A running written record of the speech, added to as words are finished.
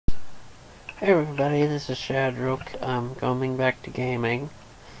Hey everybody, this is Shadrook. I'm coming back to gaming.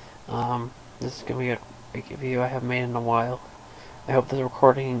 This is gonna be a big video I haven't made in a while. I hope the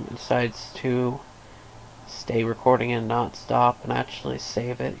recording decides to stay recording and not stop and actually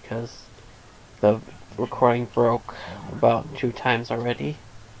save it, because the recording broke about 2 times already.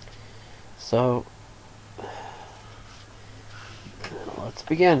 So, let's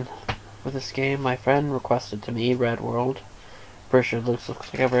begin with this game my friend requested to me, Red World. Pretty sure it looks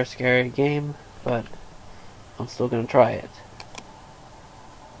like a very scary game, but I'm still gonna try it.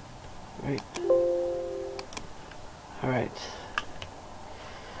 Right. Alright.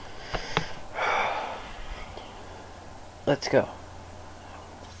 Let's go.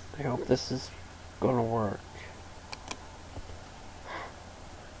 I hope this is gonna work.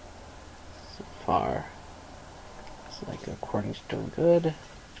 So far, it's like the recording's doing good.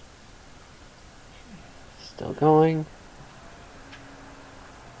 Still going.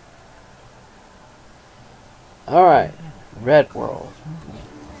 Alright, Red World.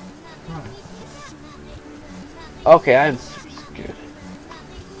 Okay, I'm scared.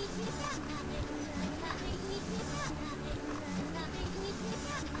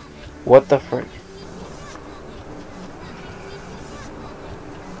 What the frick?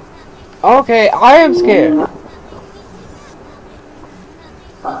 Okay, I am scared.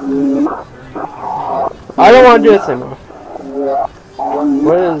 I don't want to do this anymore.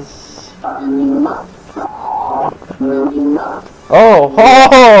 What is... Oh!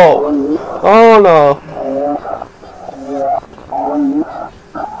 Oh! Oh no!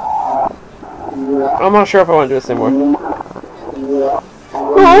 I'm not sure if I want to do this anymore.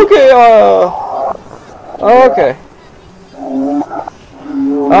 Oh, okay, okay.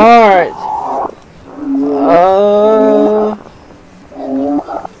 Alright.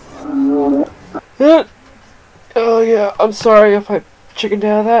 Oh yeah, I'm sorry if I chickened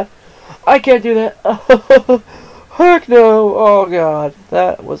out of that. I can't do that. Heck no! Oh god,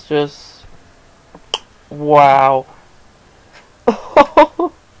 that was just... Wow.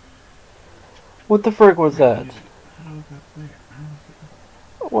 What the frick was that?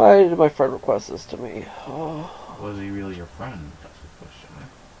 Why did my friend request this to me? Oh. Was he really your friend? That's the question.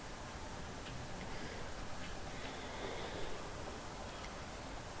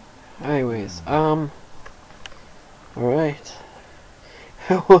 Anyways, alright.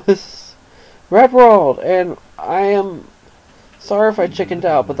 It was Red World, and I am sorry if I chickened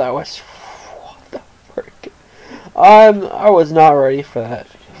out, but that was... What the frick? I was not ready for that.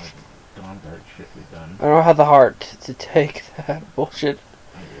 I don't have the heart to take that bullshit.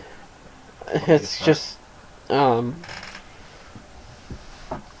 It's just, that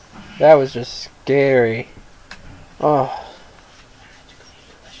was just scary. Oh.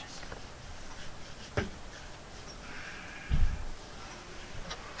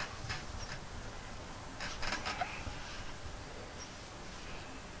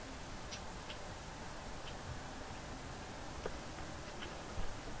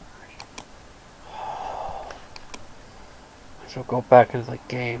 So go back into the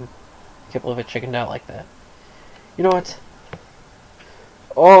game. Can't believe I chickened out like that. You know what?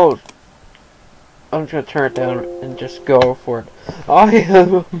 Oh, I'm just gonna turn it down and just go for it. I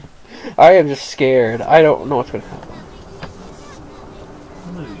am just scared. I don't know what's gonna happen.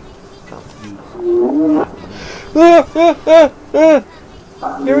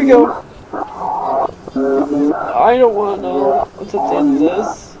 Here we go. I don't want to know what's at the end of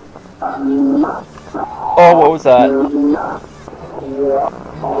this. Oh, what was that?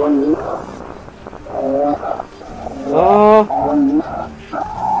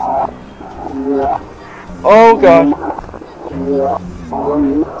 Oh god.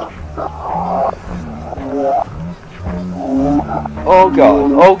 Oh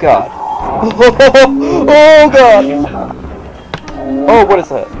god. Oh god. Oh god. Oh, what is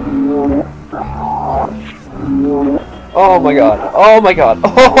that? Oh my god. Oh my god.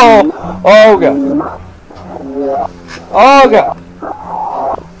 Oh, oh god. Oh god.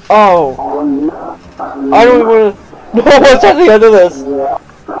 Oh. I don't even want to... No, what's at the end of this?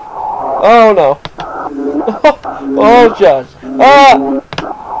 Oh no. Oh gosh. Ah!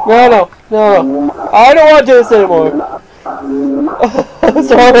 No, no, no, no. I don't want to do this anymore.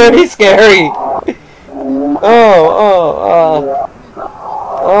 It's already scary.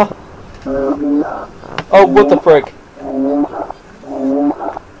 Oh, what the frick?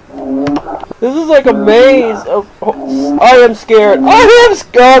 This is like a maze of... Oh, I am scared. I am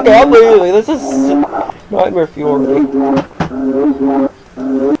scared. Okay, I'm leaving. This is nightmare fuel.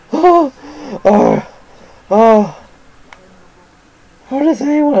 Oh, oh, oh. How does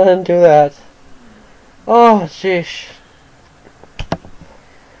anyone do that? Oh, sheesh.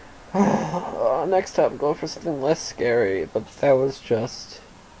 Next time, go for something less scary. But that was just...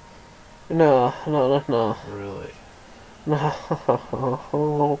 No. Really?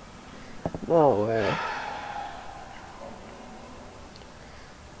 No. No way.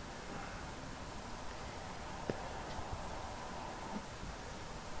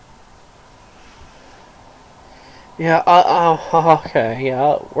 Yeah, okay,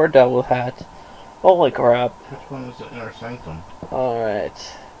 yeah, we're done with that. Holy crap. Which one is the inner sanctum?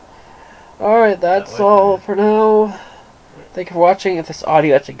 Alright. Alright, that's That all way. for now. Thank you for watching. If this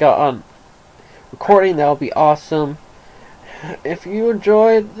audio actually got on recording, that would be awesome. If you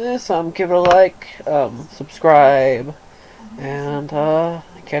enjoyed this, give it a like, subscribe, and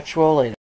catch you all later.